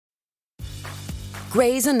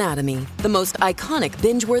Grey's Anatomy, the most iconic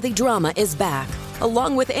binge-worthy drama, is back,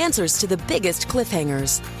 along with answers to the biggest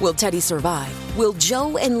cliffhangers. Will Teddy survive? Will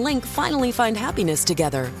Joe and Link finally find happiness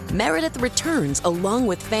together? Meredith returns along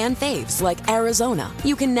with fan faves like Arizona.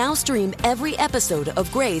 You can now stream every episode of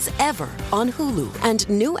Grey's ever on Hulu, and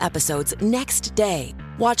new episodes next day.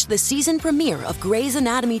 Watch the season premiere of Grey's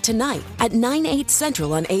Anatomy tonight at 9/8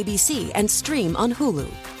 Central on ABC and stream on Hulu.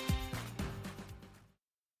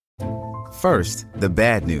 First, the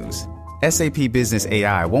bad news. SAP Business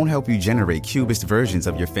AI won't help you generate cubist versions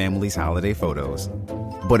of your family's holiday photos.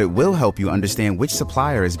 But it will help you understand which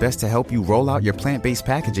supplier is best to help you roll out your plant-based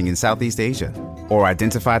packaging in Southeast Asia, or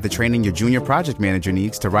identify the training your junior project manager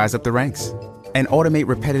needs to rise up the ranks, and automate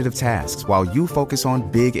repetitive tasks while you focus on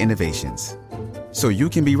big innovations, so you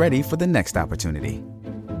can be ready for the next opportunity.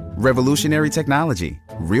 Revolutionary technology,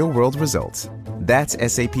 real-world results. That's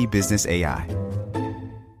SAP Business AI.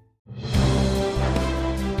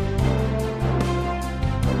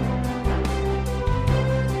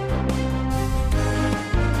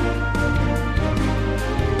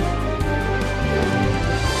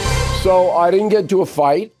 So I didn't get into a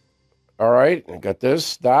fight. All right. I got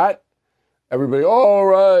this, that. Everybody, all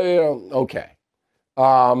right. Okay.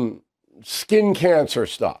 Skin cancer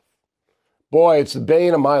stuff. Boy, it's the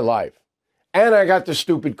bane of my life. And I got the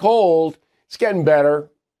stupid cold. It's getting better,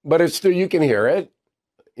 but it's still, you can hear it.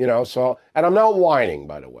 So, and I'm not whining,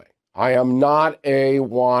 by the way. I am not a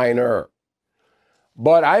whiner.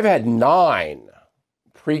 But I've had 9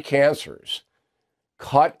 precancers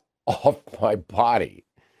cut off my body.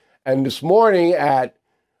 And this morning at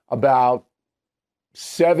about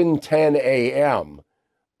 7:10 a.m.,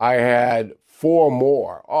 I had 4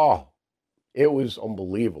 more. Oh, it was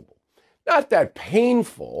unbelievable. Not that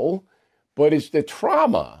painful, but it's the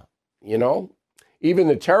trauma, Even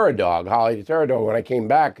the terror dog, Holly the terror dog, when I came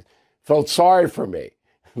back, felt sorry for me.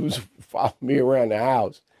 He was following me around the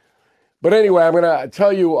house. But anyway, I'm going to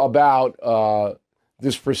tell you about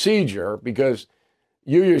this procedure because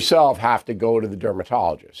you yourself have to go to the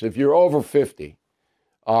dermatologist. If you're over 50,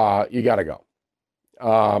 you got to go.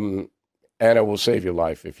 And it will save your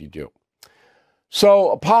life if you do.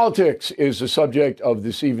 So politics is the subject of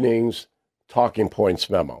this evening's Talking Points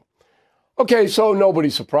memo. Okay, so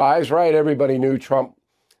nobody's surprised, right? Everybody knew Trump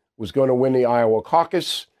was going to win the Iowa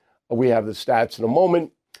caucus. We have the stats in a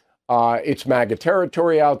moment. It's MAGA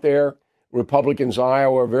territory out there. Republicans in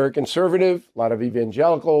Iowa are very conservative, a lot of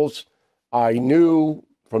evangelicals. I knew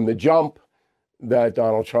from the jump that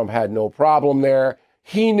Donald Trump had no problem there.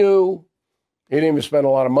 He knew, he didn't even spend a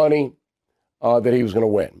lot of money, that he was going to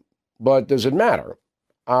win. But does it matter?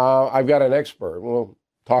 I've got an expert. We'll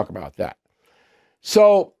talk about that.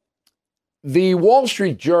 So the Wall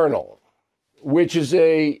Street Journal, which is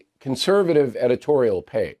a conservative editorial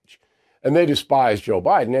page, and they despise Joe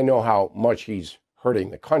Biden. They know how much he's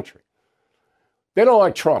hurting the country. They don't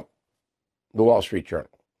like Trump, the Wall Street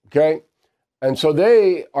Journal, okay? And so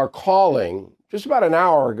they are calling, just about an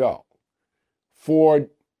hour ago, for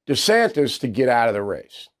DeSantis to get out of the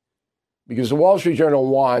race. Because the Wall Street Journal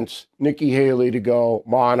wants Nikki Haley to go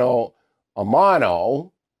mano a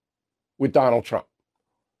mano with Donald Trump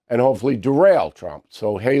and hopefully derail Trump.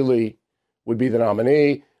 So Haley would be the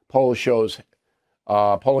nominee. Polling shows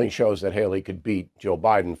that Haley could beat Joe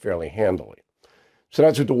Biden fairly handily. So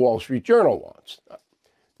that's what the Wall Street Journal wants.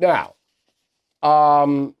 Now,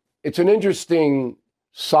 it's an interesting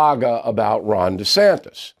saga about Ron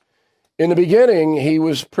DeSantis. In the beginning, he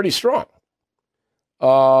was pretty strong.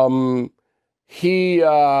 He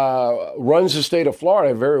runs the state of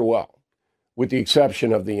Florida very well, with the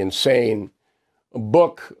exception of the insane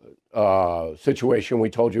book situation we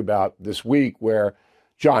told you about this week, where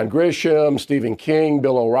John Grisham, Stephen King,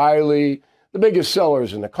 Bill O'Reilly, the biggest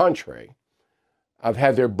sellers in the country, have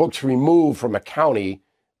had their books removed from a county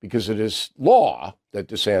because of this law that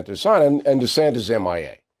DeSantis signed, and DeSantis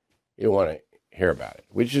MIA. You don't want to hear about it,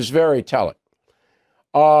 which is very telling.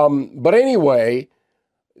 But anyway,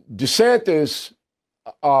 DeSantis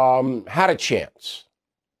had a chance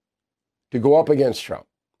to go up against Trump,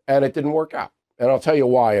 and it didn't work out. And I'll tell you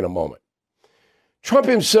why in a moment. Trump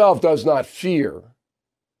himself does not fear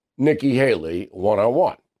Nikki Haley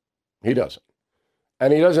one-on-one. He doesn't.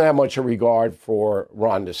 And he doesn't have much regard for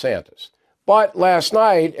Ron DeSantis. But last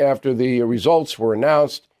night, after the results were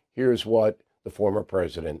announced, here's what the former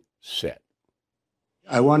president said.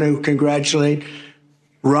 I want to congratulate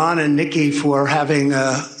Ron and Nikki for having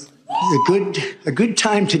a good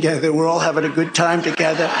time together. We're all having a good time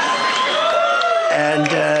together. And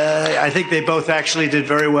I think they both actually did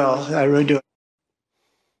very well. I really do.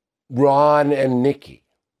 Ron and Nikki,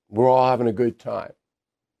 we're all having a good time.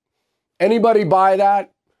 Anybody buy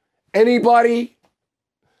that? Anybody?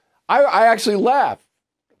 I actually laughed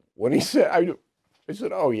when he said, I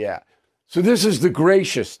said, oh, yeah. So this is the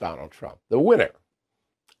gracious Donald Trump, the winner.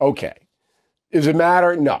 Okay. Does it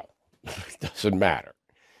matter? No, it doesn't matter.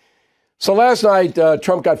 So last night,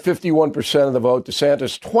 Trump got 51% of the vote,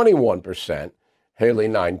 DeSantis 21%, Haley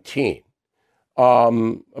 19%.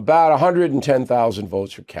 About 110,000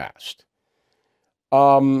 votes were cast.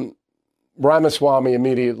 Ramaswamy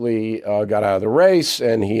immediately got out of the race,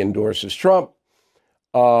 and he endorses Trump.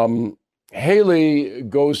 Haley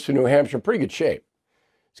goes to New Hampshire in pretty good shape.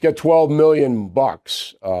 She's got $12 million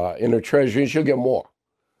in her treasury, and she'll get more.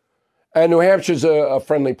 And New Hampshire's a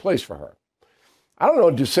friendly place for her. I don't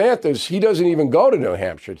know, DeSantis, he doesn't even go to New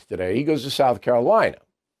Hampshire today. He goes to South Carolina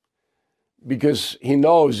because he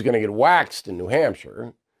knows he's going to get waxed in New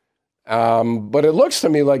Hampshire. But it looks to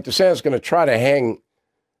me like DeSantis is going to try to hang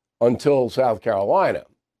until South Carolina.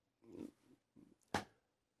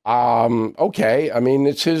 Okay, I mean,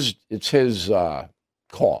 it's his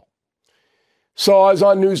call. So I was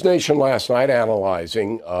on News Nation last night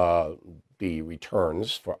analyzing the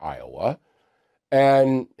returns for Iowa.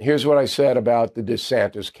 And here's what I said about the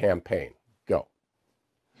DeSantis campaign. Go.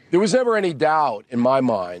 There was never any doubt in my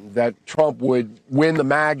mind that Trump would win the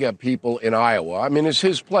MAGA people in Iowa. I mean, it's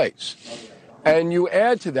his place. And you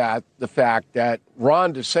add to that the fact that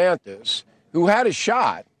Ron DeSantis, who had a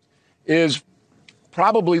shot, is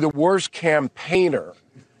probably the worst campaigner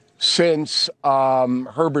since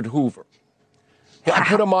Herbert Hoover. I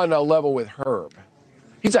put him on a level with Herb.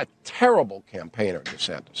 He's a terrible campaigner,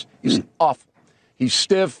 DeSantis. He's awful. He's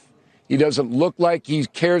stiff. He doesn't look like he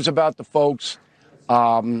cares about the folks.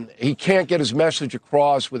 He can't get his message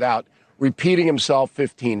across without repeating himself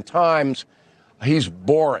 15 times. He's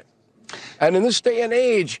boring. And in this day and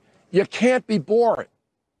age, you can't be boring.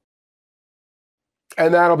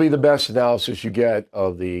 And that'll be the best analysis you get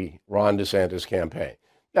of the Ron DeSantis campaign.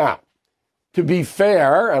 Now, to be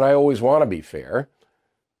fair, and I always want to be fair,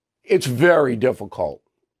 it's very difficult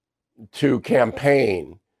to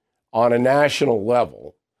campaign on a national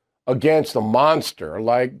level against a monster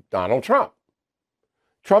like Donald Trump.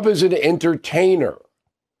 Trump is an entertainer.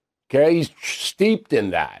 Okay, he's steeped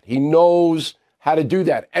in that. He knows how to do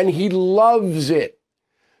that, and he loves it.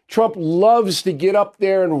 Trump loves to get up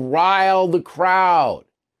there and rile the crowd.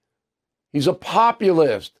 He's a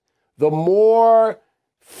populist. The more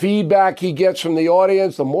feedback he gets from the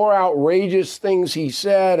audience, the more outrageous things he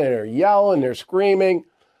said, and they're yelling, they're screaming.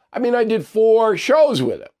 I mean, I did 4 shows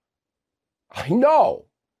with him. I know.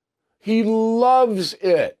 He loves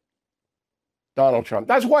it, Donald Trump.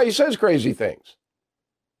 That's why he says crazy things,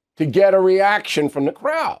 to get a reaction from the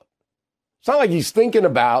crowd. It's not like he's thinking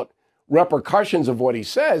about repercussions of what he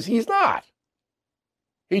says. He's not.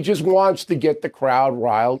 He just wants to get the crowd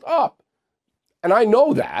riled up. And I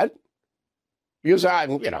know that because I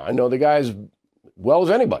know the guy as well as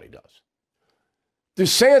anybody does.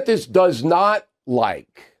 DeSantis does not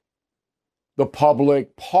like the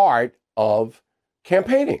public part of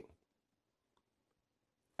campaigning.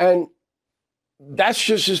 And that's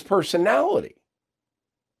just his personality.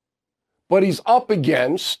 But he's up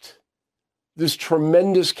against this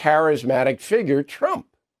tremendous charismatic figure, Trump.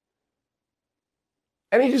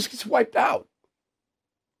 And he just gets wiped out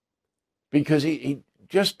because he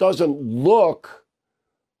just doesn't look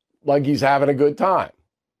like he's having a good time.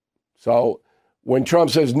 So when Trump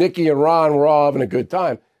says Nikki and Ron were all having a good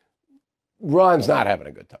time, Ron's not having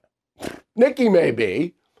a good time. Nikki may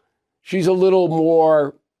be. She's a little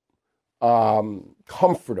more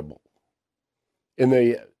comfortable in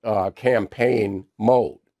the campaign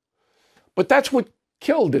mode. But that's what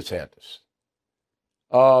killed DeSantis.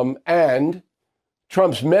 And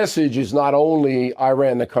Trump's message is not only I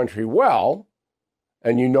ran the country well,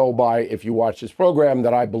 and you know if you watch this program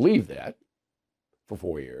that I believe that for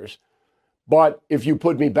 4 years, but if you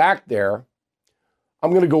put me back there,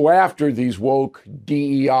 I'm going to go after these woke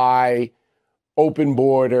DEI, open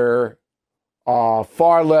border,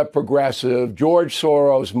 far left progressive, George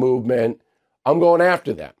Soros movement. I'm going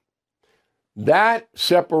after them. That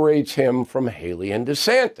separates him from Haley and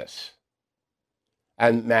DeSantis.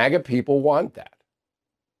 And MAGA people want that.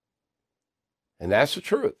 And that's the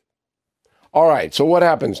truth. All right, so what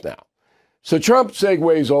happens now? So Trump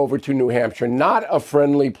segues over to New Hampshire, not a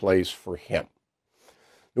friendly place for him.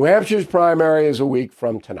 New Hampshire's primary is a week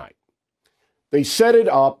from tonight. They set it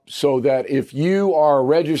up so that if you are a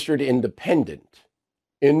registered independent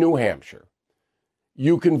in New Hampshire,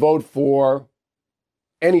 you can vote for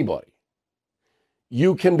anybody.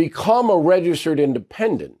 You can become a registered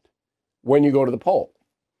independent when you go to the poll.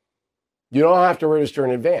 You don't have to register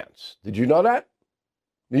in advance. Did you know that?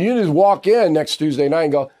 You just walk in next Tuesday night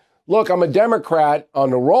and go, look, I'm a Democrat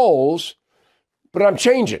on the rolls, but I'm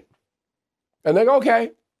changing. And they go,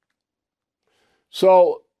 okay.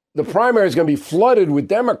 So the primary is going to be flooded with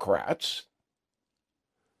Democrats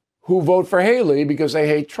who vote for Haley because they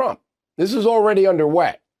hate Trump. This is already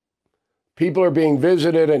underway. People are being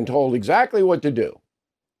visited and told exactly what to do.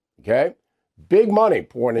 Okay? Big money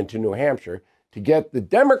poured into New Hampshire to get the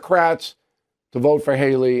Democrats to vote for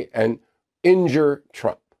Haley and injure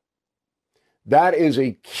Trump. That is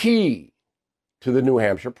a key to the New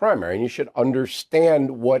Hampshire primary, and you should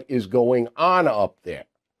understand what is going on up there.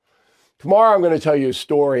 Tomorrow I'm going to tell you a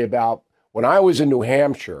story about when I was in New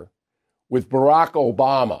Hampshire with Barack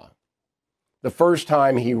Obama, the first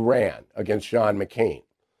time he ran against John McCain.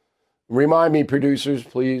 Remind me, producers,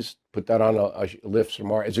 please put that on a list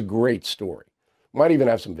tomorrow. It's a great story. Might even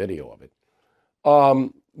have some video of it.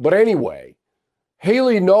 But anyway,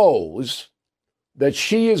 Haley knows that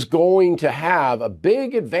she is going to have a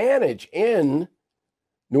big advantage in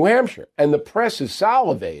New Hampshire. And the press is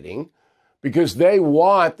salivating because they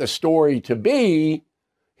want the story to be,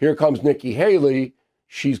 here comes Nikki Haley,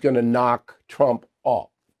 she's going to knock Trump off.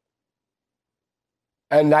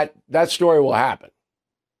 And that story will happen.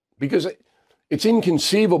 Because it's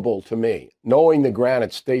inconceivable to me, knowing the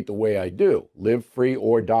Granite State the way I do, live free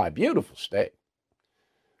or die, beautiful state.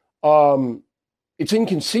 It's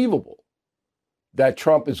inconceivable that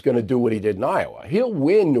Trump is going to do what he did in Iowa. He'll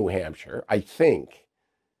win New Hampshire, I think,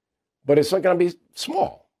 but it's not going to be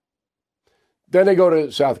small. Then they go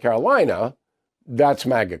to South Carolina, that's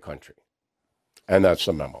MAGA country. And that's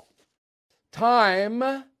the memo.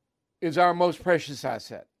 Time is our most precious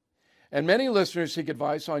asset, and many listeners seek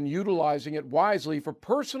advice on utilizing it wisely for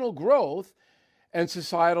personal growth and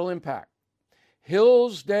societal impact.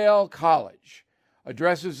 Hillsdale College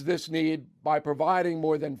addresses this need by providing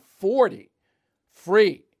more than 40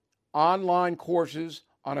 free online courses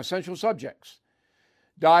on essential subjects.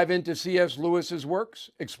 Dive into C.S. Lewis's works,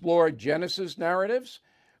 explore Genesis narratives,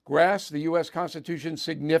 grasp the U.S. Constitution's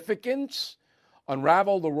significance,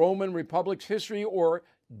 unravel the Roman Republic's history, or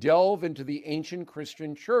delve into the ancient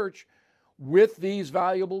Christian church with these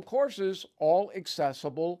valuable courses, all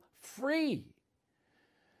accessible free.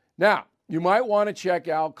 Now, you might want to check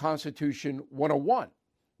out Constitution 101,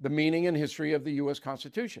 the meaning and history of the U.S.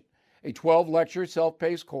 Constitution, a 12-lecture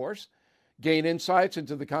self-paced course. Gain insights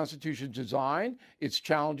into the Constitution's design, its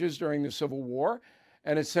challenges during the Civil War,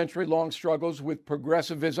 and its century-long struggles with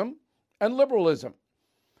progressivism and liberalism.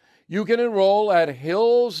 You can enroll at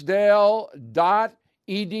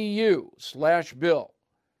hillsdale.edu/bill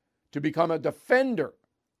to become a defender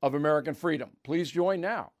of American freedom. Please join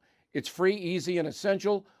now. It's free, easy, and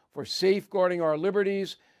essential for safeguarding our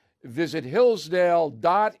liberties. Visit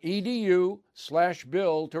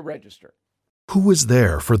hillsdale.edu/bill to register. Who is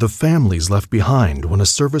there for the families left behind when a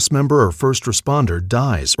service member or first responder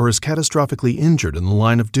dies or is catastrophically injured in the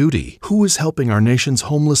line of duty? Who is helping our nation's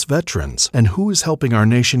homeless veterans? And who is helping our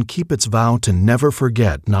nation keep its vow to never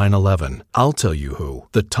forget 9/11? I'll tell you who.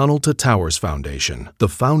 The Tunnel to Towers Foundation. The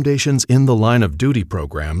foundation's In the Line of Duty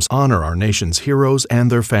programs honor our nation's heroes and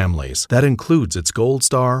their families. That includes its Gold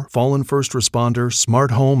Star, Fallen First Responder,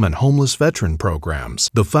 Smart Home, and Homeless Veteran programs.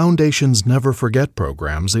 The foundation's Never Forget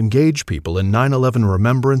programs engage people in 9/11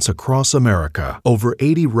 remembrance across America. Over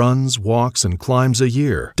 80 runs, walks, and climbs a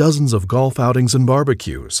year, dozens of golf outings and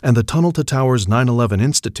barbecues, and the Tunnel to Towers 9/11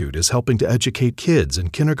 Institute is helping to educate kids in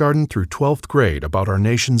kindergarten through 12th grade about our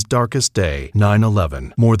nation's darkest day,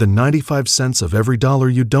 9/11. More than 95 cents of every dollar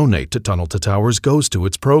you donate to Tunnel to Towers goes to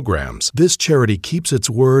its programs. This charity keeps its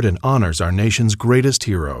word and honors our nation's greatest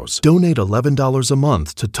heroes. Donate $11 a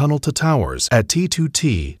month to Tunnel to Towers at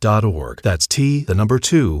T2T.org. That's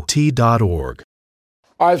T2T.org.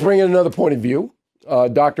 All right, let's bring in another point of view.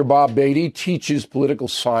 Dr. Bob Beatty teaches political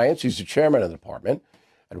science. He's the chairman of the department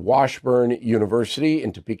at Washburn University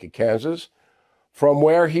in Topeka, Kansas, from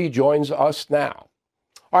where he joins us now.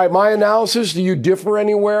 All right, my analysis, do you differ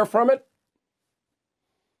anywhere from it?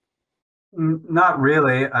 Not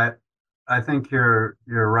really. I think you're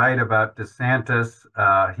right about DeSantis.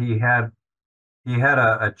 He had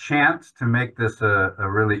a chance to make this a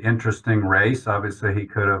really interesting race. Obviously, he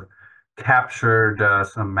could have captured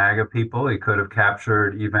some MAGA people. He could have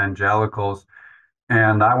captured evangelicals.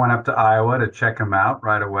 And I went up to Iowa to check him out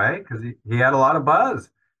right away because he had a lot of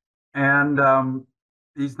buzz. And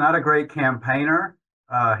he's not a great campaigner.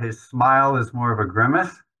 His smile is more of a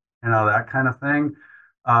grimace, that kind of thing.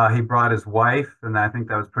 He brought his wife, and I think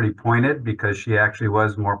that was pretty pointed because she actually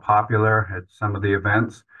was more popular at some of the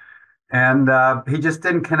events. And he just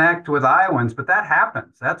didn't connect with Iowans, but that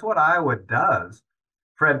happens. That's what Iowa does.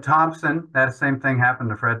 Fred Thompson, that same thing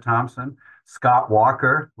happened to Fred Thompson. Scott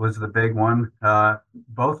Walker was the big one.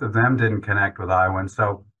 Both of them didn't connect with Iowans.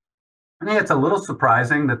 So I think it's a little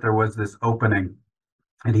surprising that there was this opening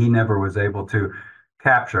and he never was able to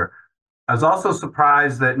capture. I was also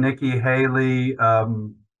surprised that Nikki Haley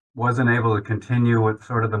wasn't able to continue with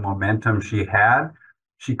sort of the momentum she had.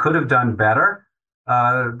 She could have done better.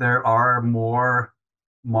 There are more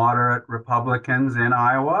moderate Republicans in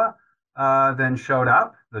Iowa than showed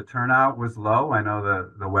up. The turnout was low. I know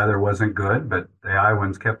the weather wasn't good, but the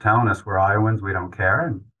Iowans kept telling us we're Iowans, we don't care.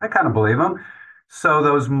 And I kind of believe them. So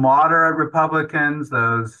those moderate Republicans,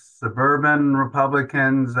 those suburban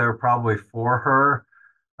Republicans, they're probably for her.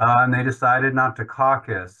 And they decided not to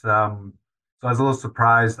caucus. So I was a little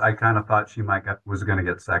surprised. I kind of thought she was going to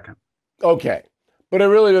get second. Okay. But it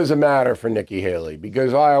really doesn't matter for Nikki Haley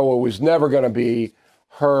because Iowa was never going to be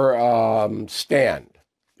her stand.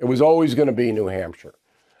 It was always going to be New Hampshire.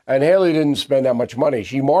 And Haley didn't spend that much money.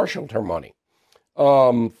 She marshaled her money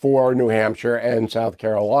for New Hampshire and South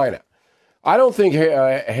Carolina. I don't think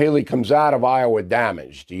Haley comes out of Iowa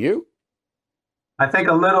damaged. Do you? I think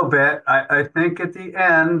a little bit. I think at the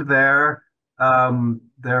end there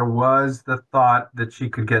was the thought that she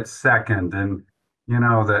could get second. And, you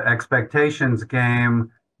know, the expectations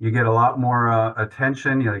game, you get a lot more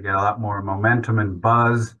attention. You get a lot more momentum and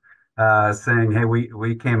buzz saying, hey,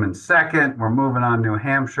 we came in second. We're moving on New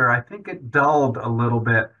Hampshire. I think it dulled a little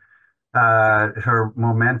bit her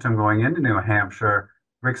momentum going into New Hampshire.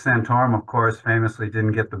 Rick Santorum, of course, famously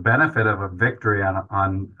didn't get the benefit of a victory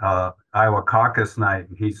on Iowa caucus night.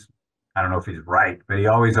 I don't know if he's right, but he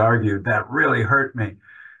always argued that really hurt me.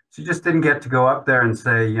 She just didn't get to go up there and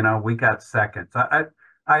say, you know, we got second. So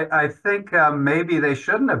I think maybe they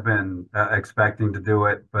shouldn't have been expecting to do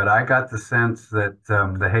it, but I got the sense that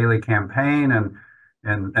the Haley campaign and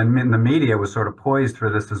the media was sort of poised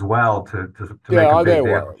for this as well to make a big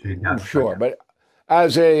deal. I'm sure, but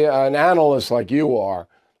as an analyst like you are,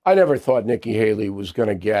 I never thought Nikki Haley was going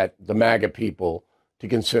to get the MAGA people to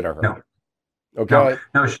consider her. No. Okay?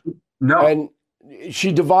 No. And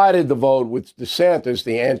she divided the vote with DeSantis,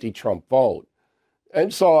 the anti-Trump vote.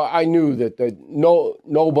 And so I knew that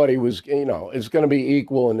nobody was, you know, it's going to be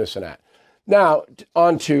equal in this and that. Now,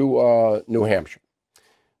 on to New Hampshire.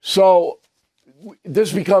 So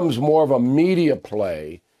this becomes more of a media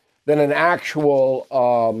play than an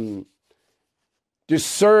actual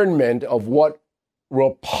discernment of what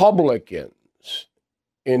Republicans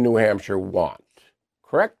in New Hampshire want.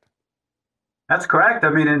 Correct? That's correct. I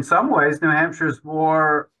mean, in some ways, New Hampshire's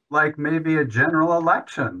more like maybe a general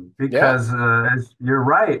election because as you're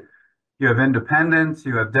right, you have independents,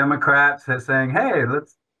 you have Democrats saying, hey,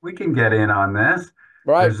 we can get in on this.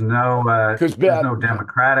 Right. There's no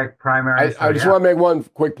Democratic primary. I just want to make one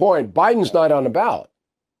quick point. Biden's not on the ballot.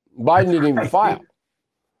 Biden didn't even file.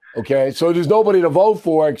 Okay, so there's nobody to vote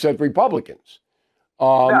for except Republicans.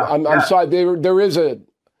 I'm sorry, there is a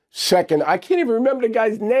second. I can't even remember the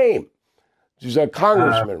guy's name. There's a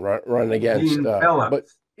congressman running against. Dean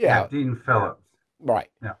Phillips. But, Dean Phillips. Right.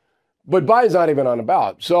 Yeah. But Biden's not even on the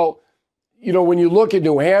ballot. So, you know, when you look at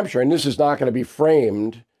New Hampshire, and this is not going to be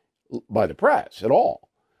framed by the press at all,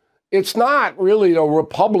 it's not really a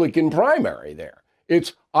Republican primary there.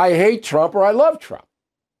 It's I hate Trump or I love Trump.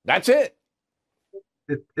 That's it.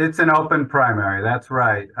 It's an open primary. That's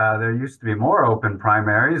right. There used to be more open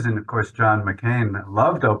primaries, and of course, John McCain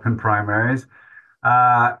loved open primaries.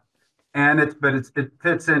 It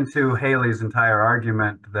fits into Haley's entire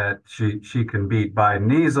argument that she can beat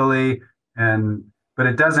Biden easily, but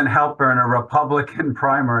it doesn't help her in a Republican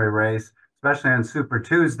primary race, especially on Super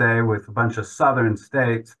Tuesday with a bunch of southern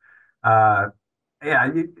states.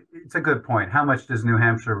 It's a good point. How much does New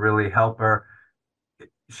Hampshire really help her?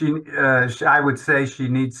 I would say she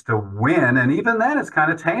needs to win, and even then it's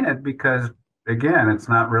kind of tainted because, again, it's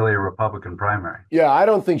not really a Republican primary. Yeah, I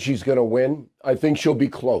don't think she's going to win. I think she'll be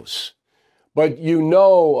close. But you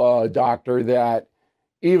know, Doctor, that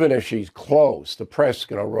even if she's close, the press is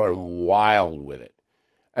going to run wild with it.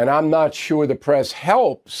 And I'm not sure the press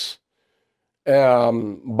helps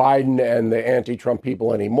Biden and the anti-Trump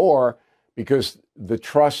people anymore because the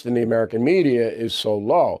trust in the American media is so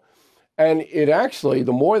low. And it actually,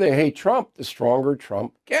 the more they hate Trump, the stronger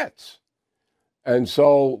Trump gets. And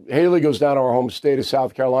so Haley goes down to our home state of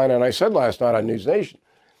South Carolina. And I said last night on News Nation,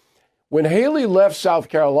 when Haley left South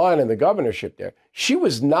Carolina and the governorship there, she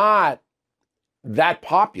was not that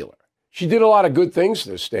popular. She did a lot of good things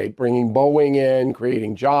to the state, bringing Boeing in,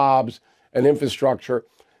 creating jobs and infrastructure.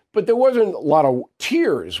 But there wasn't a lot of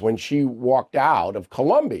tears when she walked out of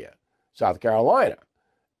Columbia, South Carolina.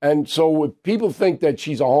 And so if people think that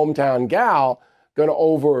she's a hometown gal, going to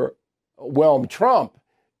overwhelm Trump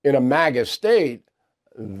in a MAGA state,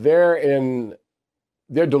 they're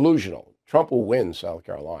delusional. Trump will win South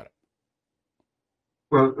Carolina.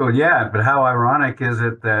 Well, yeah, but how ironic is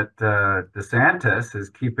it that DeSantis is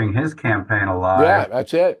keeping his campaign alive? Yeah,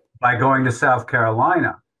 that's it. By going to South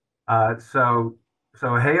Carolina. So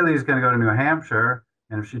Haley's going to go to New Hampshire,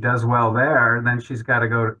 and if she does well there, then she's got to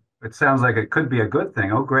go. It sounds like it could be a good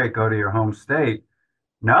thing. Oh, great, go to your home state.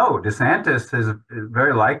 No, DeSantis is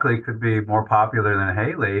very likely could be more popular than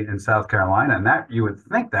Haley in South Carolina, and that you would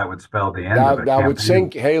think that would spell the end of it. That would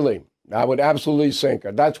sink Haley. That would absolutely sink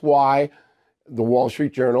her. That's why the Wall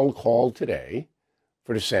Street Journal called today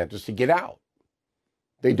for DeSantis to get out.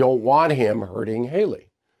 They don't want him hurting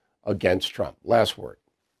Haley against Trump. Last word.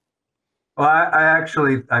 Well,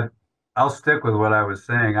 I'll stick with what I was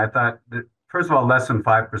saying. I thought that, first of all, less than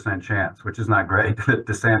 5% chance, which is not great, that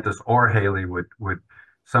DeSantis or Haley would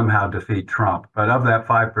somehow defeat Trump. But of that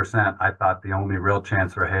 5%, I thought the only real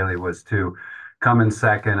chance for Haley was to come in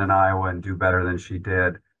second in Iowa and do better than she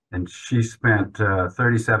did. And she spent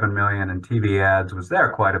 $37 million in TV ads, was there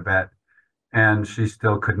quite a bit, and she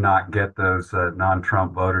still could not get those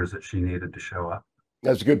non-Trump voters that she needed to show up.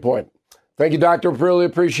 That's a good point. Thank you, Dr. Really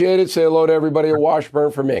appreciate it. Say hello to everybody at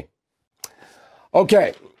Washburn for me.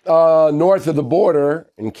 Okay, north of the border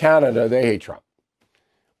in Canada, they hate Trump.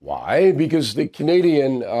 Why? Because the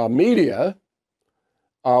Canadian media,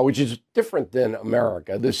 which is different than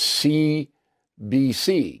America, the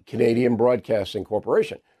CBC, Canadian Broadcasting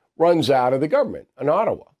Corporation, runs out of the government in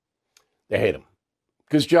Ottawa. They hate him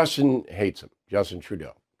because Justin hates him, Justin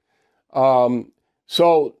Trudeau.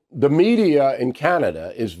 So the media in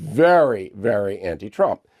Canada is very, very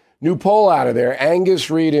anti-Trump. New poll out of there, Angus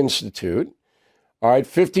Reid Institute. All right,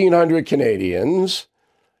 1,500 Canadians.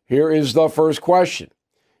 Here is the first question.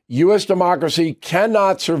 U.S. democracy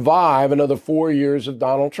cannot survive another 4 years of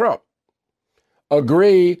Donald Trump.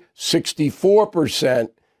 Agree, 64%.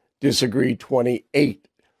 Disagree, 28%.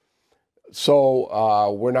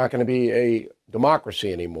 So we're not going to be a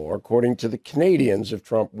democracy anymore, according to the Canadians, if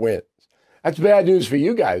Trump wins. That's bad news for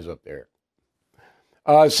you guys up there.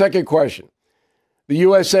 Second question. The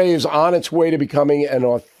USA is on its way to becoming an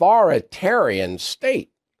authoritarian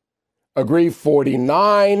state. Agree,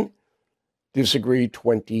 49%. Disagree,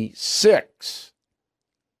 26%.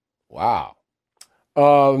 Wow.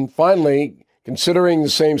 Finally, considering the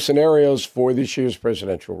same scenarios for this year's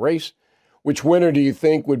presidential race, which winner do you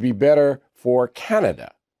think would be better for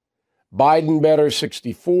Canada? Biden better,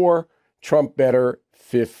 64%. Trump better,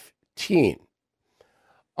 15%.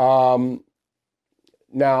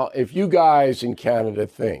 Now, if you guys in Canada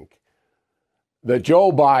think that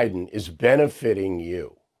Joe Biden is benefiting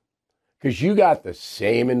you, because you got the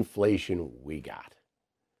same inflation we got.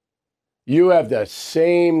 You have the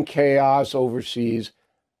same chaos overseas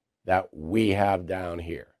that we have down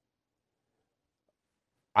here.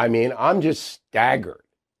 I mean, I'm just staggered.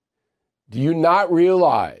 Do you not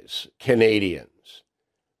realize, Canadians,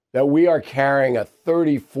 that we are carrying a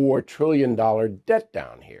 $34 trillion debt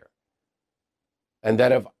down here? And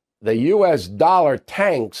that if the U.S. dollar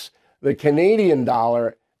tanks, the Canadian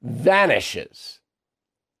dollar vanishes.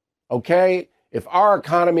 Okay? If our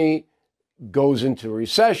economy goes into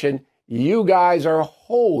recession, you guys are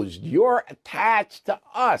hosed. You're attached to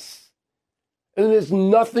us. And there's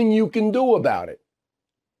nothing you can do about it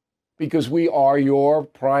because we are your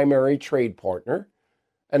primary trade partner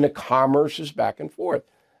and the commerce is back and forth.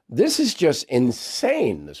 This is just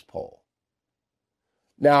insane, this poll.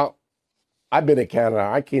 Now, I've been to Canada.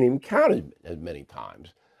 I can't even count it as many times.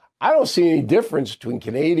 I don't see any difference between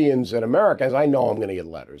Canadians and Americans. I know I'm going to get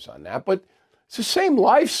letters on that, but it's the same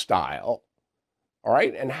lifestyle, all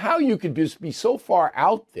right? And how you could just be so far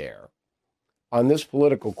out there on this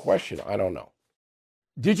political question, I don't know.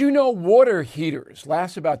 Did you know water heaters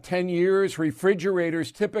last about 10 years,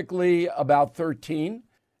 refrigerators typically about 13?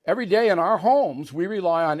 Every day in our homes, we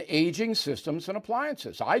rely on aging systems and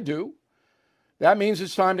appliances. I do. That means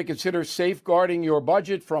it's time to consider safeguarding your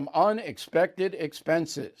budget from unexpected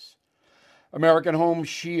expenses. American Home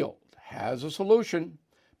Shield has a solution.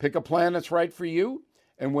 Pick a plan that's right for you,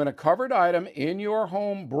 and when a covered item in your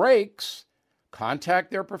home breaks, contact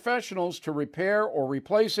their professionals to repair or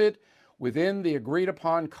replace it within the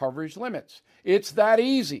agreed-upon coverage limits. It's that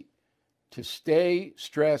easy to stay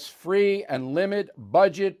stress-free and limit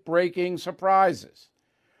budget-breaking surprises.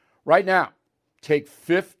 Right now, take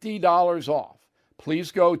 $50 off.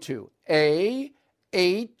 Please go to ahs.com/bill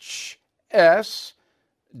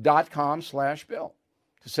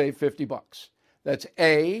to save $50. That's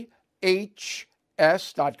ahs.com/bill.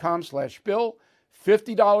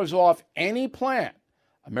 $50 off any plan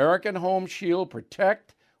American Home Shield.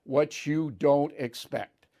 Protect what you don't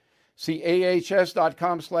expect. See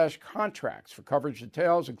ahs.com/contracts for coverage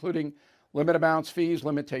details, including limit amounts, fees,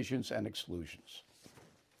 limitations, and exclusions.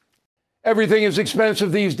 Everything is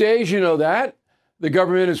expensive these days, you know that. The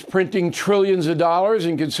government is printing trillions of dollars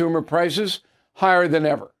and consumer prices higher than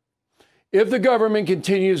ever. If the government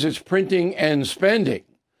continues its printing and spending,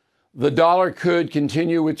 the dollar could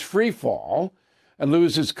continue its free fall and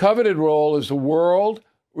lose its coveted role as the world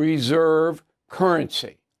reserve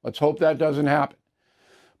currency. Let's hope that doesn't happen.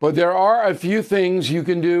 But there are a few things you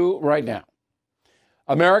can do right now.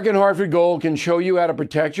 American Hartford Gold can show you how to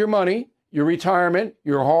protect your money, your retirement,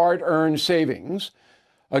 your hard-earned savings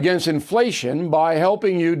against inflation by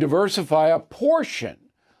helping you diversify a portion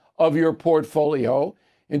of your portfolio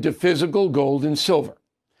into physical gold and silver.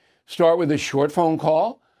 Start with a short phone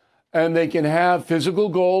call, and they can have physical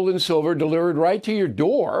gold and silver delivered right to your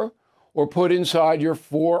door or put inside your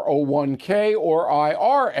 401k or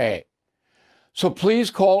IRA. So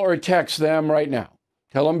please call or text them right now.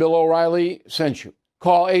 Tell them Bill O'Reilly sent you.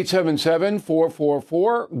 Call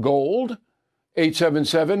 877-444-GOLD,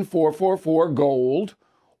 877-444-GOLD,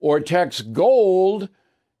 or text GOLD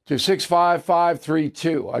to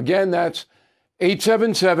 65532. Again, that's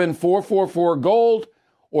 877-444-GOLD,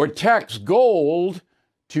 or text GOLD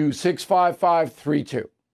to 65532.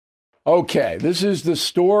 Okay, this is the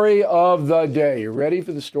story of the day. You ready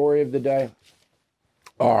for the story of the day?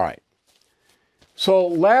 All right. So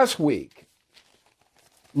last week,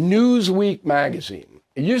 Newsweek magazine,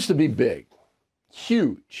 it used to be big,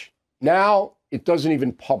 huge. Now it doesn't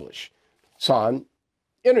even publish. It's on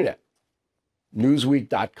internet,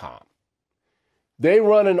 newsweek.com. They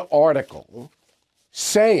run an article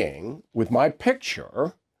saying, with my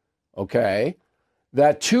picture, okay,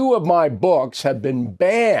 that 2 of my books have been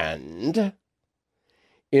banned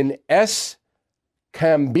in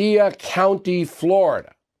Escambia County,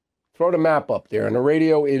 Florida. Throw the map up there. On the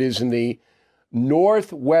radio, it is in the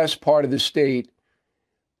northwest part of the state.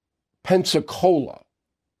 Pensacola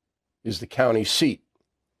is the county seat.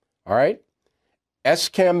 All right?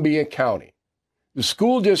 Escambia County. The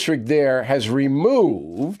school district there has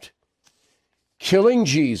removed Killing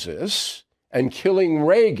Jesus and Killing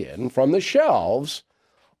Reagan from the shelves,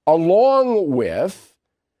 along with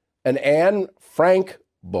an Anne Frank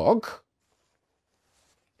book,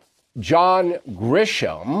 John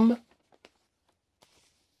Grisham,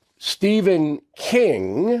 Stephen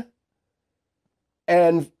King,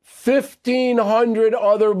 and 1,500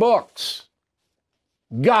 other books.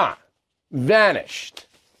 Gone. Vanished.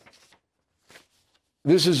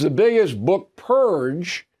 This is the biggest book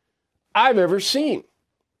purge I've ever seen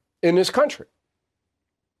in this country.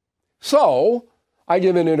 So I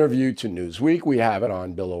give an interview to Newsweek. We have it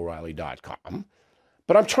on BillO'Reilly.com.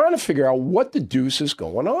 But I'm trying to figure out what the deuce is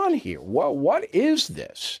going on here. What is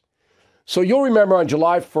this? So you'll remember on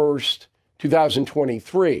July 1st,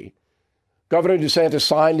 2023, Governor DeSantis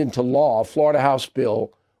signed into law Florida House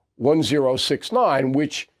Bill 1069,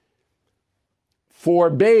 which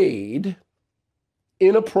forbade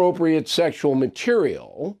inappropriate sexual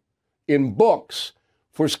material in books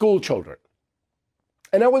for school children.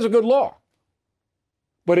 And that was a good law.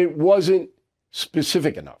 But it wasn't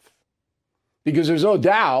specific enough. Because there's no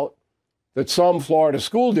doubt that some Florida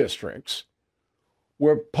school districts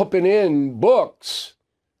were pumping in books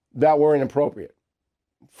that were inappropriate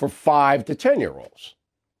for 5 to 10-year-olds.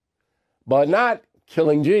 But not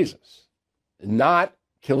Killing Jesus, not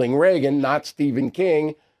Killing Reagan, not Stephen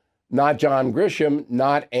King, not John Grisham,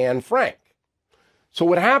 not Anne Frank. So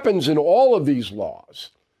what happens in all of these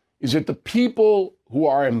laws is that the people who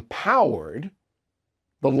are empowered,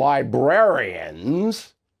 the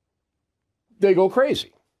librarians, they go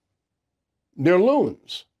crazy. They're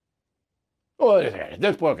loons. Oh,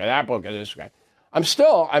 this book, that book, this guy. I'm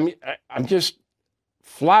just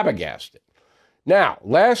flabbergasted. Now,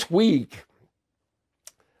 last week,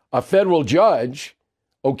 a federal judge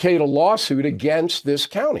okayed a lawsuit against this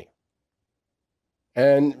county.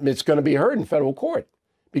 And it's going to be heard in federal court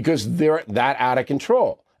because they're that out of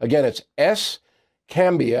control. Again, it's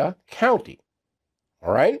Escambia County.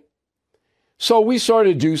 All right? So we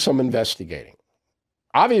started to do some investigating.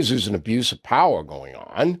 Obviously, there's an abuse of power going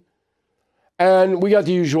on. And we got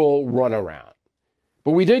the usual runaround.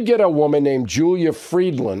 But we did get a woman named Julia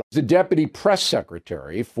Friedland, the deputy press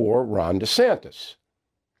secretary for Ron DeSantis.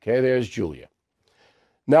 Okay, there's Julia.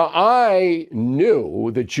 Now, I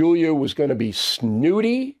knew that Julia was going to be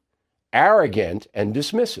snooty, arrogant, and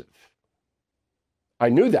dismissive. I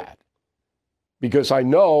knew that because I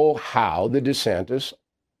know how the DeSantis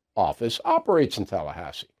office operates in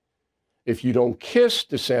Tallahassee. If you don't kiss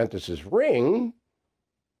DeSantis's ring,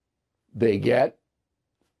 they get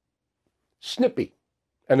snippy.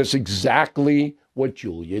 And it's exactly what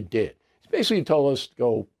Julia did. She basically told us to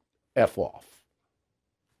go F off.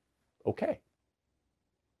 Okay.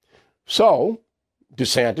 So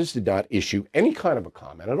DeSantis did not issue any kind of a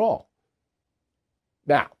comment at all.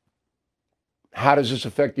 Now, how does this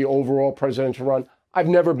affect the overall presidential run? I've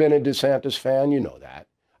never been a DeSantis fan, you know that.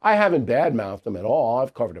 I haven't badmouthed him at all.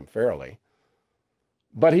 I've covered him fairly.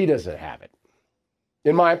 But he doesn't have it.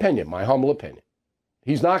 In my opinion, my humble opinion.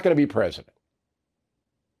 He's not going to be president.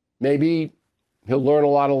 Maybe he'll learn a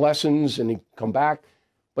lot of lessons and he'll come back,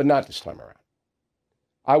 but not this time around.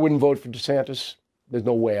 I wouldn't vote for DeSantis. There's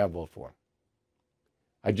no way I'd vote for him.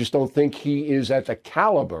 I just don't think he is at the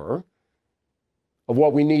caliber of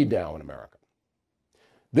what we need now in America.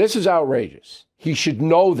 This is outrageous. He should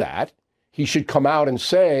know that. He should come out and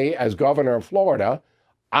say, as governor of Florida,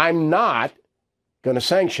 I'm not going to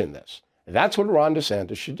sanction this. That's what Ron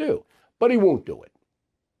DeSantis should do. But he won't do it.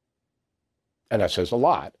 And that says a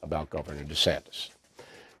lot about Governor DeSantis.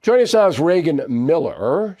 Joining us now is Reagan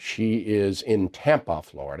Miller. She is in Tampa,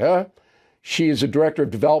 Florida. She is the Director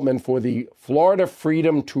of Development for the Florida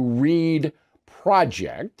Freedom to Read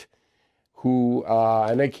Project, who,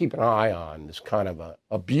 and they keep an eye on this kind of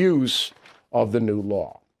abuse of the new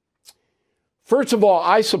law. First of all,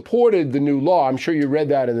 I supported the new law. I'm sure you read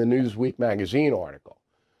that in the Newsweek magazine article.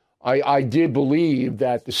 I did believe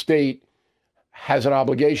that the state has an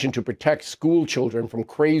obligation to protect school children from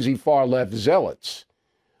crazy far-left zealots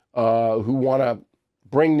who want to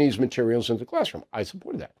bring these materials into the classroom. I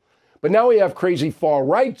supported that. But now we have crazy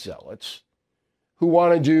far-right zealots who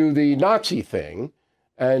want to do the Nazi thing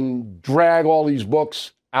and drag all these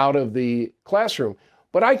books out of the classroom.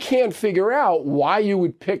 But I can't figure out why you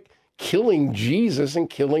would pick killing Jesus and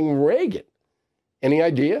killing Reagan. Any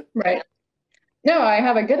idea? Right. No, I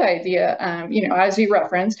have a good idea. As you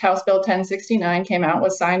referenced, House Bill 1069 came out,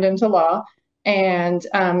 was signed into law. And,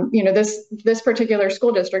 this particular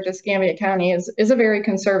school district, Escambia County, is a very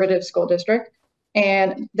conservative school district.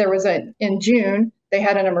 And there was in June, they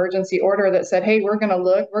had an emergency order that said, hey, we're going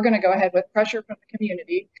to go ahead with pressure from the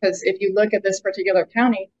community. Because if you look at this particular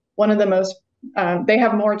county, one of the most, they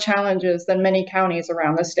have more challenges than many counties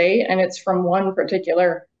around the state. And it's from one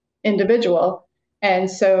particular individual. And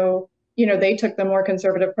so, they took the more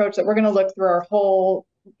conservative approach that we're going to look through our whole,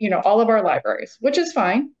 all of our libraries, which is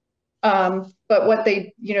fine. But what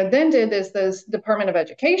they, then did is this Department of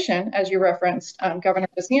Education, as you referenced, Governor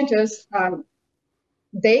DeSantis,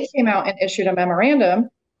 they came out and issued a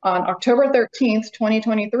memorandum on October 13th,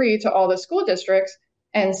 2023 to all the school districts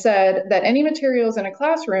and said that any materials in a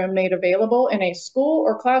classroom made available in a school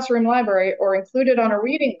or classroom library or included on a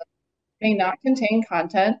reading list may not contain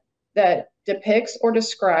content that depicts or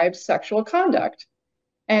describes sexual conduct.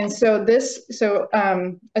 And so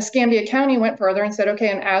Escambia County went further and said, okay,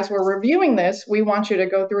 and as we're reviewing this, we want you to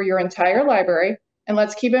go through your entire library. And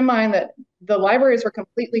let's keep in mind that the libraries were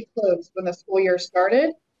completely closed when the school year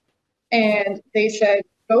started. And they said,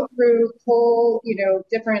 go through whole,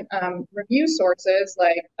 different review sources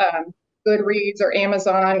like Goodreads or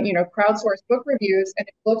Amazon, crowdsourced book reviews. And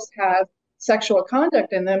if books have sexual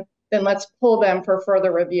conduct in them, then let's pull them for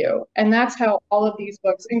further review. And that's how all of these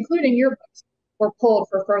books, including your books, were pulled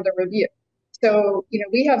for further review. So,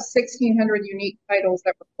 we have 1,600 unique titles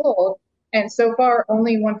that were pulled, and so far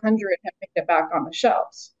only 100 have made it back on the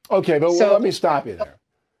shelves. Okay, but let me stop you there.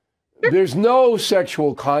 Sure. There's no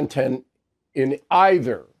sexual content in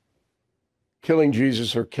either killing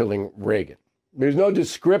Jesus or killing Reagan. There's no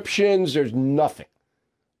descriptions, there's nothing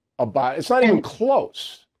about it. It's not even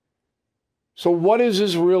close. So what is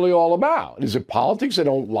this really all about? Is it politics? They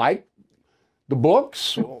don't like the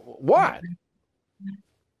books? What?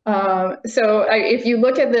 If you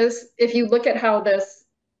look at how this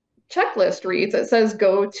checklist reads, it says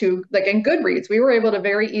go to, like in Goodreads, we were able to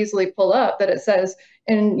very easily pull up that it says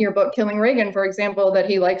in your book, Killing Reagan, for example, that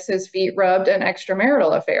he likes his feet rubbed and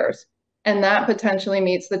extramarital affairs. And that potentially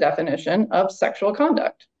meets the definition of sexual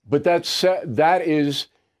conduct. But that is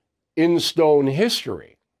in stone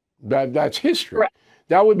history. That's history. Right.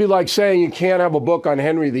 That would be like saying you can't have a book on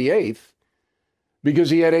Henry VIII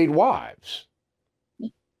because he had 8 wives.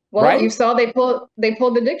 Well, right? You saw they pulled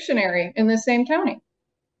the dictionary in the same county.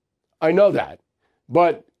 I know that.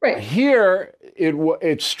 But right. Here,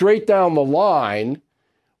 it's straight down the line.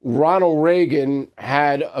 Ronald Reagan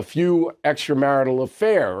had a few extramarital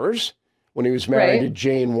affairs when he was married to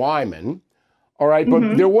Jane Wyman. All right,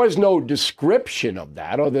 but there was no description of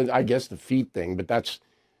that, other than, I guess, the feet thing, but that's,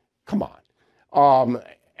 come on.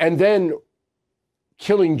 And then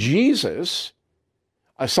killing Jesus,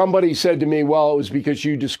 somebody said to me, well, it was because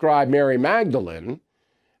you described Mary Magdalene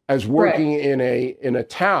as working in a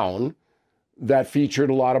town that featured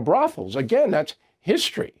a lot of brothels. Again, that's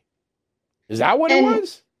history. Is that what it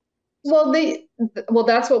was? Well,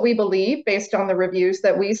 that's what we believe based on the reviews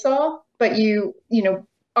that we saw. But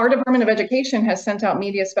our Department of Education has sent out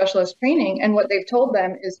media specialist training, and what they've told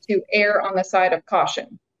them is to err on the side of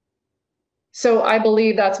caution. So I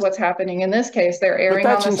believe that's what's happening in this case. They're erring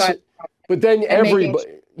on the side. But then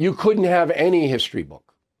you couldn't have any history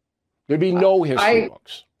book. There'd be no history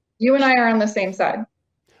books. You and I are on the same side.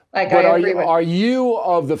 But are you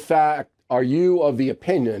of the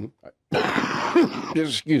opinion?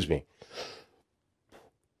 Excuse me.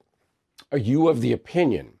 Are you of the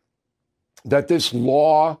opinion that this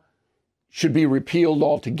law should be repealed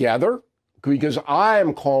altogether? Because I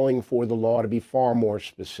am calling for the law to be far more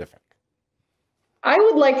specific. I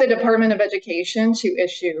would like the Department of Education to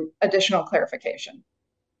issue additional clarification.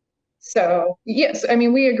 So, yes, I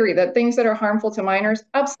mean, we agree that things that are harmful to minors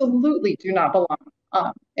absolutely do not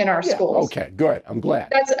belong in our schools. Okay, good. I'm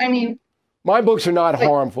glad. My books are not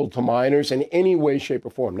harmful to minors in any way, shape, or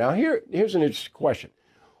form. Now, here's an interesting question.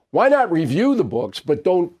 Why not review the books, but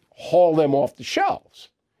don't haul them off the shelves?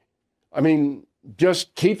 I mean,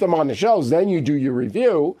 just keep them on the shelves, then you do your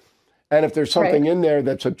review. And if there's something in there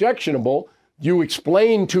that's objectionable, you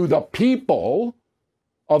explain to the people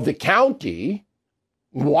of the county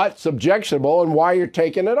what's objectionable and why you're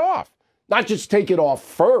taking it off. Not just take it off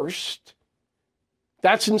first.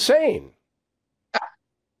 That's insane.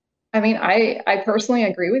 I mean, I personally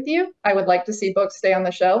agree with you. I would like to see books stay on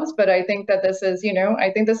the shelves, but I think that this is,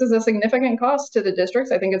 a significant cost to the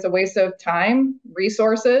districts. I think it's a waste of time,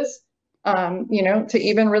 resources, to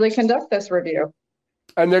even really conduct this review.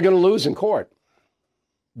 And they're going to lose in court.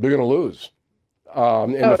 They're going to lose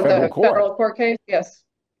in the federal court. Federal court case, yes.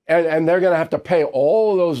 And they're going to have to pay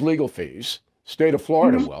all of those legal fees. State of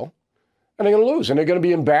Florida will. And they're going to lose, and they're going to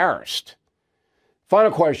be embarrassed.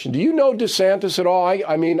 Final question. Do you know DeSantis at all?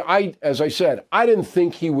 As I said, I didn't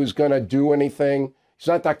think he was going to do anything. He's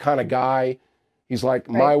not that kind of guy. He's like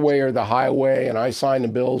my way or the highway, and I sign the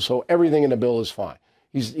bill, so everything in the bill is fine.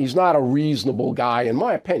 He's not a reasonable guy, in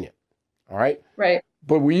my opinion. All right? Right.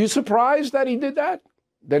 But were you surprised that he did that?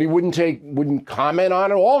 That he wouldn't comment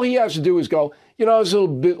on it? All he has to do is go, it's a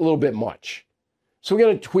little bit much. So we're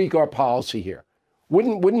going to tweak our policy here.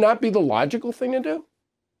 Wouldn't that be the logical thing to do?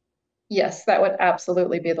 Yes, that would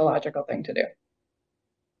absolutely be the logical thing to do.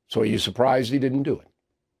 So are you surprised he didn't do it?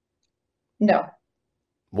 No.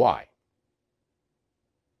 Why?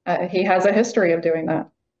 He has a history of doing that.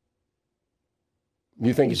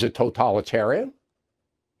 You think he's a totalitarian?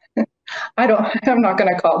 I'm not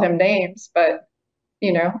going to call him names, but,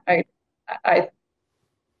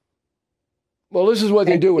 Well, this is what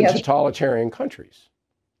they do in totalitarian countries.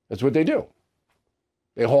 That's what they do.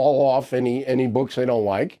 They haul off any books they don't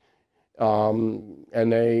like.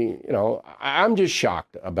 And they, I'm just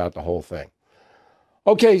shocked about the whole thing.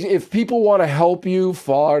 Okay, if people want to help you,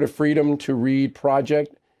 Florida Freedom to Read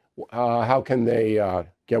Project, how can they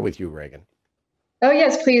get with you, Reagan? Oh,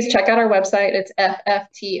 yes, please check out our website. It's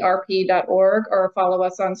fftrp.org, or follow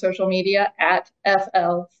us on social media at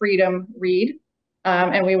FL Freedom Read.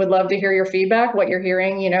 And we would love to hear your feedback, what you're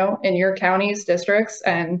hearing, in your counties, districts,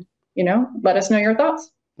 and, let us know your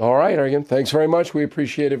thoughts. All right, Reagan. Thanks very much. We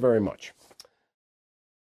appreciate it very much.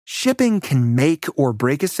 Shipping can make or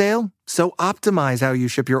break a sale, so optimize how you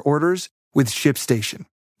ship your orders with ShipStation.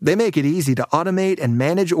 They make it easy to automate and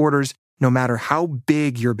manage orders no matter how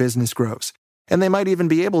big your business grows. And they might even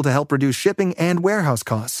be able to help reduce shipping and warehouse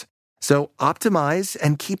costs. So optimize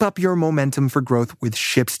and keep up your momentum for growth with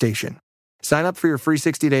ShipStation. Sign up for your free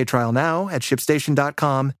 60-day trial now at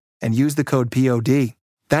ShipStation.com and use the code POD.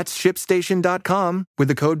 That's ShipStation.com with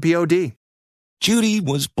the code POD. Judy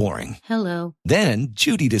was boring. Hello. Then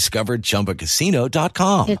Judy discovered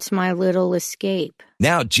ChumbaCasino.com. It's my little escape.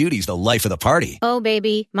 Now Judy's the life of the party. Oh,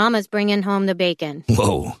 baby, mama's bringing home the bacon.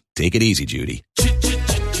 Whoa, take it easy, Judy.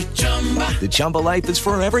 The Chumba life is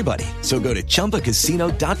for everybody. So go to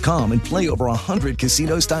ChumbaCasino.com and play over 100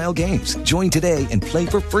 casino-style games. Join today and play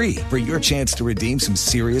for free for your chance to redeem some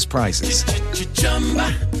serious prizes.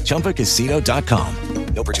 ChumbaCasino.com.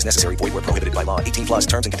 No purchase necessary. Void where prohibited by law. 18 plus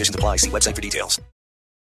terms and conditions apply. See website for details.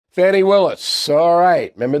 Fannie Willis. All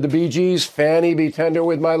right. Remember the Bee Gees? Fannie, be tender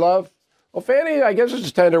with my love. Well, Fannie, I guess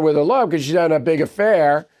is tender with her love because she's had a big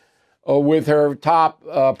affair with her top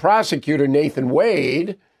prosecutor, Nathan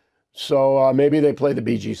Wade. So maybe they play the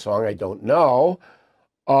Bee Gees song. I don't know.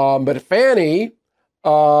 But Fannie,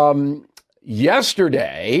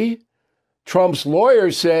 yesterday, Trump's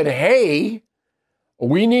lawyer said, hey,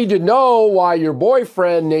 we need to know why your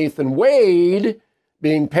boyfriend, Nathan Wade,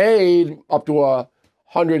 being paid up to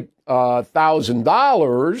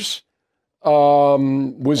 $100,000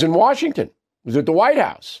 was in Washington, was at the White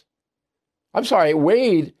House. I'm sorry, it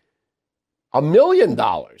weighed $1 million,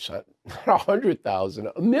 not $100,000,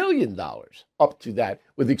 $1 million up to that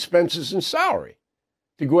with expenses and salary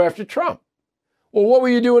to go after Trump. Well, what were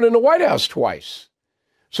you doing in the White House twice?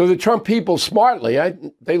 So the Trump people smartly,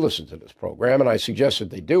 they listened to this program, and I suggested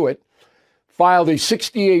they do it, filed a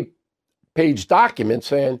 68-page document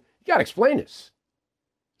saying, you got to explain this.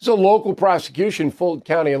 It's a local prosecution, Fulton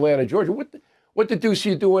County, Atlanta, Georgia. What the deuce are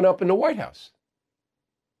you doing up in the White House?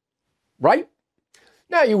 Right?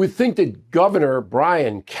 Now, you would think that Governor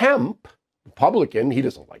Brian Kemp, Republican, he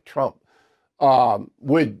doesn't like Trump,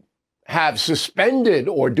 would have suspended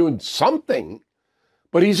or doing something,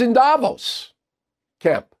 but he's in Davos,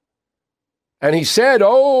 Kemp. And he said,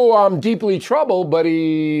 I'm deeply troubled, but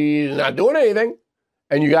he's not doing anything.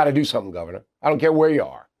 And you got to do something, Governor. I don't care where you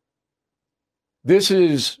are. This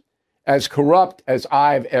is as corrupt as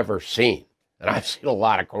I've ever seen. And I've seen a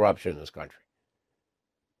lot of corruption in this country.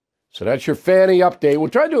 So that's your Fannie update. We'll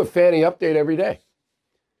try to do a Fannie update every day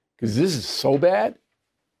because this is so bad.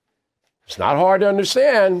 It's not hard to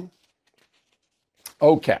understand.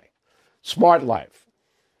 Okay, Smart Life.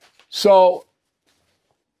 So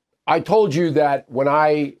I told you that when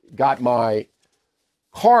I got my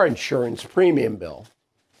car insurance premium bill,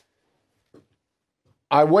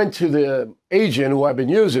 I went to the agent who I've been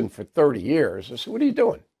using for 30 years. I said, what are you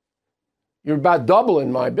doing? You're about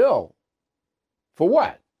doubling my bill. For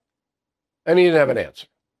what? And he didn't have an answer.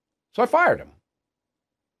 So I fired him.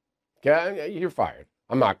 Okay, you're fired.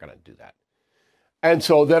 I'm not going to do that. And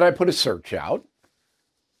so then I put a search out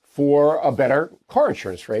for a better car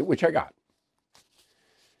insurance rate, which I got.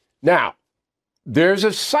 Now, there's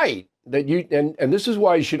a site that you, and this is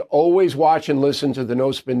why you should always watch and listen to the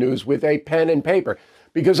No Spin News with a pen and paper,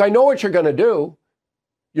 because I know what you're going to do.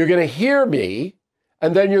 You're going to hear me,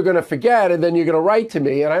 and then you're going to forget, and then you're going to write to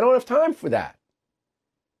me, and I don't have time for that.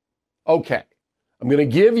 Okay, I'm going to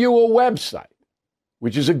give you a website,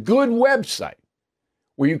 which is a good website,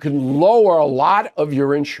 where you can lower a lot of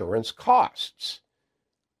your insurance costs.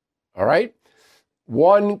 All right?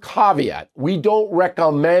 One caveat, we don't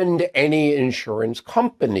recommend any insurance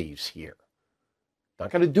companies here.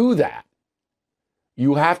 Not going to do that.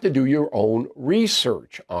 You have to do your own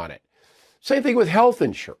research on it. Same thing with health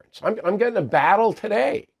insurance. I'm getting a battle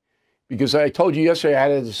today because I told you yesterday I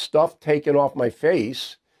had this stuff taken off my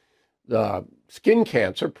face, the skin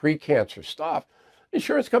cancer, pre-cancer stuff.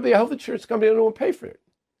 Insurance company, a health insurance company, I don't want to pay for it.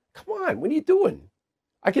 Come on, what are you doing?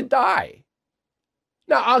 I could die.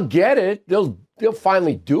 Now, I'll get it. They'll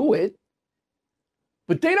finally do it.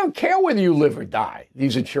 But they don't care whether you live or die,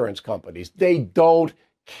 these insurance companies. They don't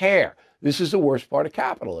care. This is the worst part of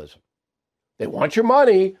capitalism. They want your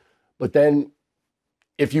money, but then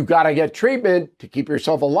if you've got to get treatment to keep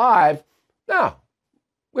yourself alive, no,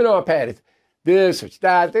 we don't pay it. This, it's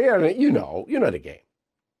that. You know the game.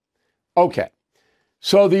 Okay.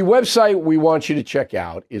 So the website we want you to check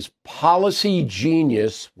out is Policy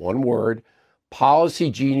Genius, one word,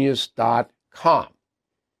 policygenius.com.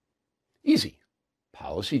 Easy,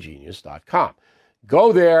 policygenius.com.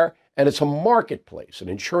 Go there, and it's a marketplace, an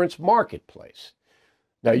insurance marketplace.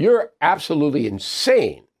 Now, you're absolutely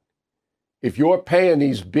insane if you're paying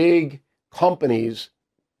these big companies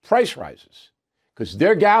price rises because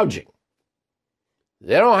they're gouging.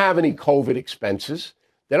 They don't have any COVID expenses.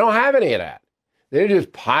 They don't have any of that. They're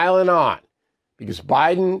just piling on because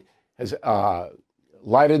Biden has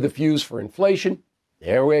lighted the fuse for inflation.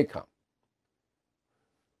 There we come.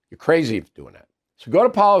 You're crazy for doing that. So go to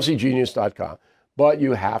policygenius.com, but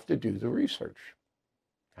you have to do the research.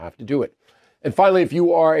 You have to do it. And finally, if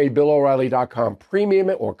you are a BillO'Reilly.com premium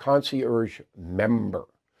or concierge member,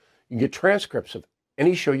 you can get transcripts of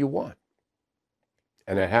any show you want.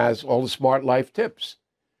 And it has all the Smart Life tips.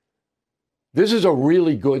 This is a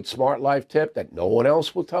really good Smart Life tip that no one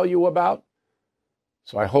else will tell you about.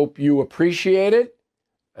 So I hope you appreciate it,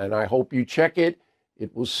 and I hope you check it.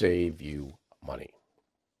 It will save you money.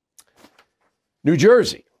 New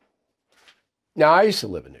Jersey. Now, I used to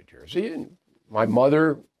live in New Jersey, and my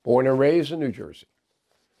mother, born and raised in New Jersey.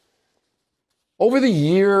 Over the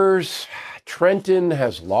years, Trenton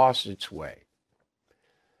has lost its way.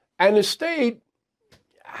 And the state,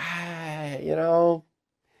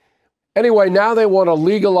 Anyway, now they want to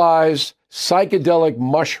legalize psychedelic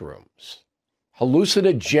mushrooms,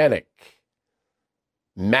 hallucinogenic,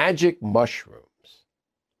 magic mushrooms.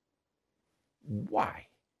 Why?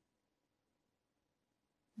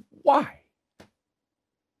 Why?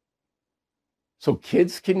 So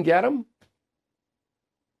kids can get them?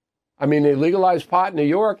 I mean, they legalized pot in New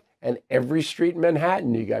York. And every street in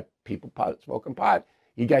Manhattan, you got people smoking pot.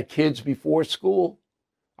 You got kids before school.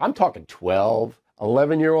 I'm talking 12,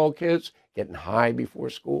 11-year-old kids getting high before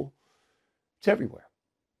school. It's everywhere.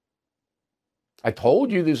 I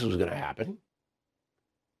told you this was going to happen.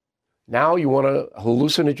 Now you want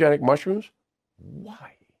hallucinogenic mushrooms?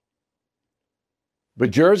 Why?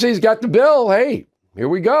 But Jersey's got the bill. Hey, here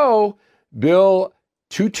we go. Bill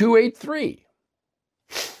 2283.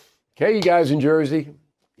 Okay, you guys in Jersey,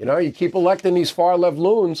 you keep electing these far-left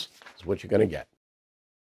loons, that's what you're going to get.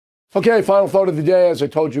 Okay, final thought of the day, as I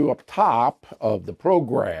told you up top of the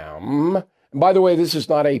program. And by the way, this is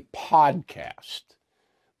not a podcast.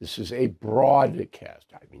 This is a broadcast.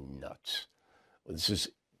 I mean, nuts. This is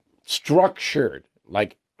structured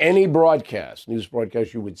like any broadcast, news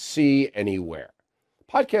broadcast you would see anywhere.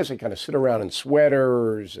 Podcasts, they kind of sit around in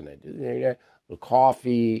sweaters and a little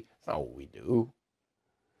coffee. That's not what we do.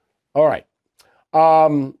 All right.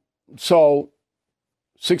 So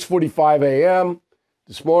 6:45 a.m.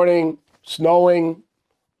 this morning, snowing.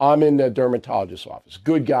 I'm in the dermatologist's office.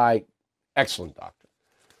 Good guy, excellent doctor.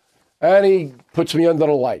 And he puts me under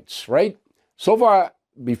the lights, right? So far,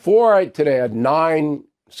 today, I had 9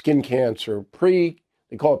 skin cancer, they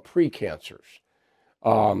call it pre-cancers,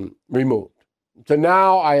 removed. So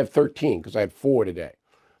now I have 13 because I had 4 today.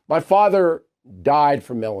 My father died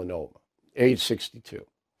from melanoma, age 62.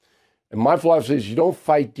 And my philosophy is you don't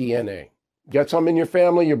fight DNA. Get something in your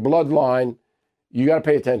family, your bloodline, you got to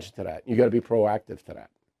pay attention to that. You got to be proactive to that.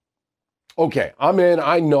 Okay, I'm in.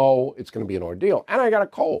 I know it's going to be an ordeal. And I got a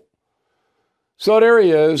cold. So there he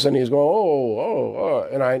is, and he's going,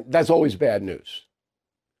 and that's always bad news.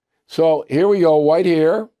 So here we go, right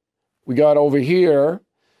here. We got over here.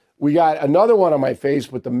 We got another one on my face,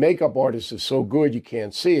 but the makeup artist is so good you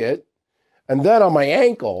can't see it. And then on my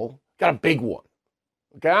ankle, got a big one.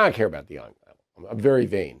 Okay, I don't care about the ankle. I'm very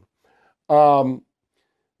vain.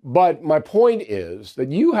 But my point is that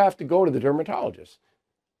you have to go to the dermatologist.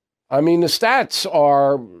 I mean, the stats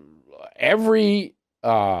are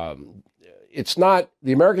it's not,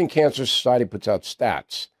 the American Cancer Society puts out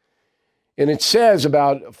stats. And it says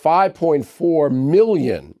about 5.4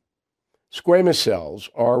 million squamous cells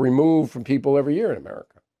are removed from people every year in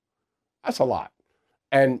America. That's a lot.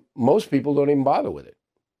 And most people don't even bother with it.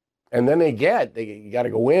 And then you got to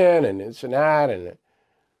go in and this and that, and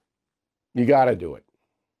you got to do it.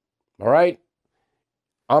 All right?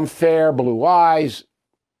 I'm fair, blue eyes.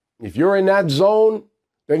 If you're in that zone,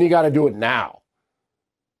 then you got to do it now.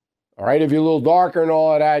 All right? If you're a little darker and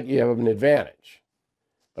all of that, you have an advantage.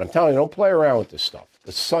 But I'm telling you, don't play around with this stuff.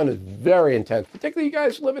 The sun is very intense, particularly you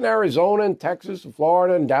guys live in Arizona and Texas and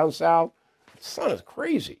Florida and down south. The sun is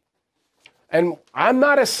crazy. And I'm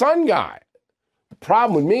not a sun guy. The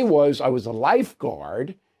problem with me was I was a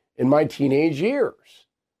lifeguard in my teenage years.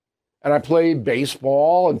 And I played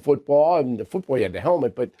baseball and football, and the football you had the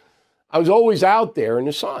helmet, but I was always out there in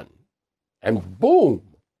the sun. And boom.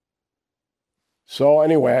 So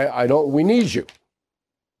anyway, we need you.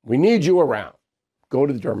 We need you around. Go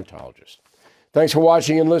to the dermatologist. Thanks for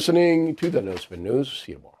watching and listening to the No Spin News.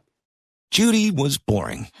 See you tomorrow. Judy was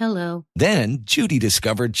boring. Hello. Then Judy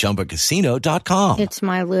discovered ChumbaCasino.com. It's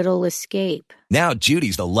my little escape. Now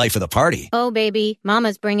Judy's the life of the party. Oh, baby,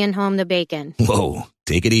 mama's bringing home the bacon. Whoa,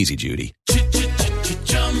 take it easy, Judy.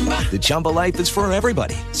 The Chumba life is for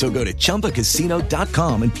everybody. So go to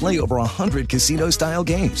ChumbaCasino.com and play over 100 casino-style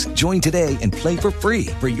games. Join today and play for free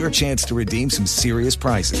for your chance to redeem some serious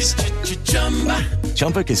prizes.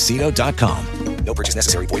 ChumbaCasino.com. No purchase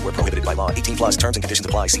necessary. Void where prohibited by law. 18+ terms and conditions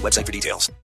apply. See website for details.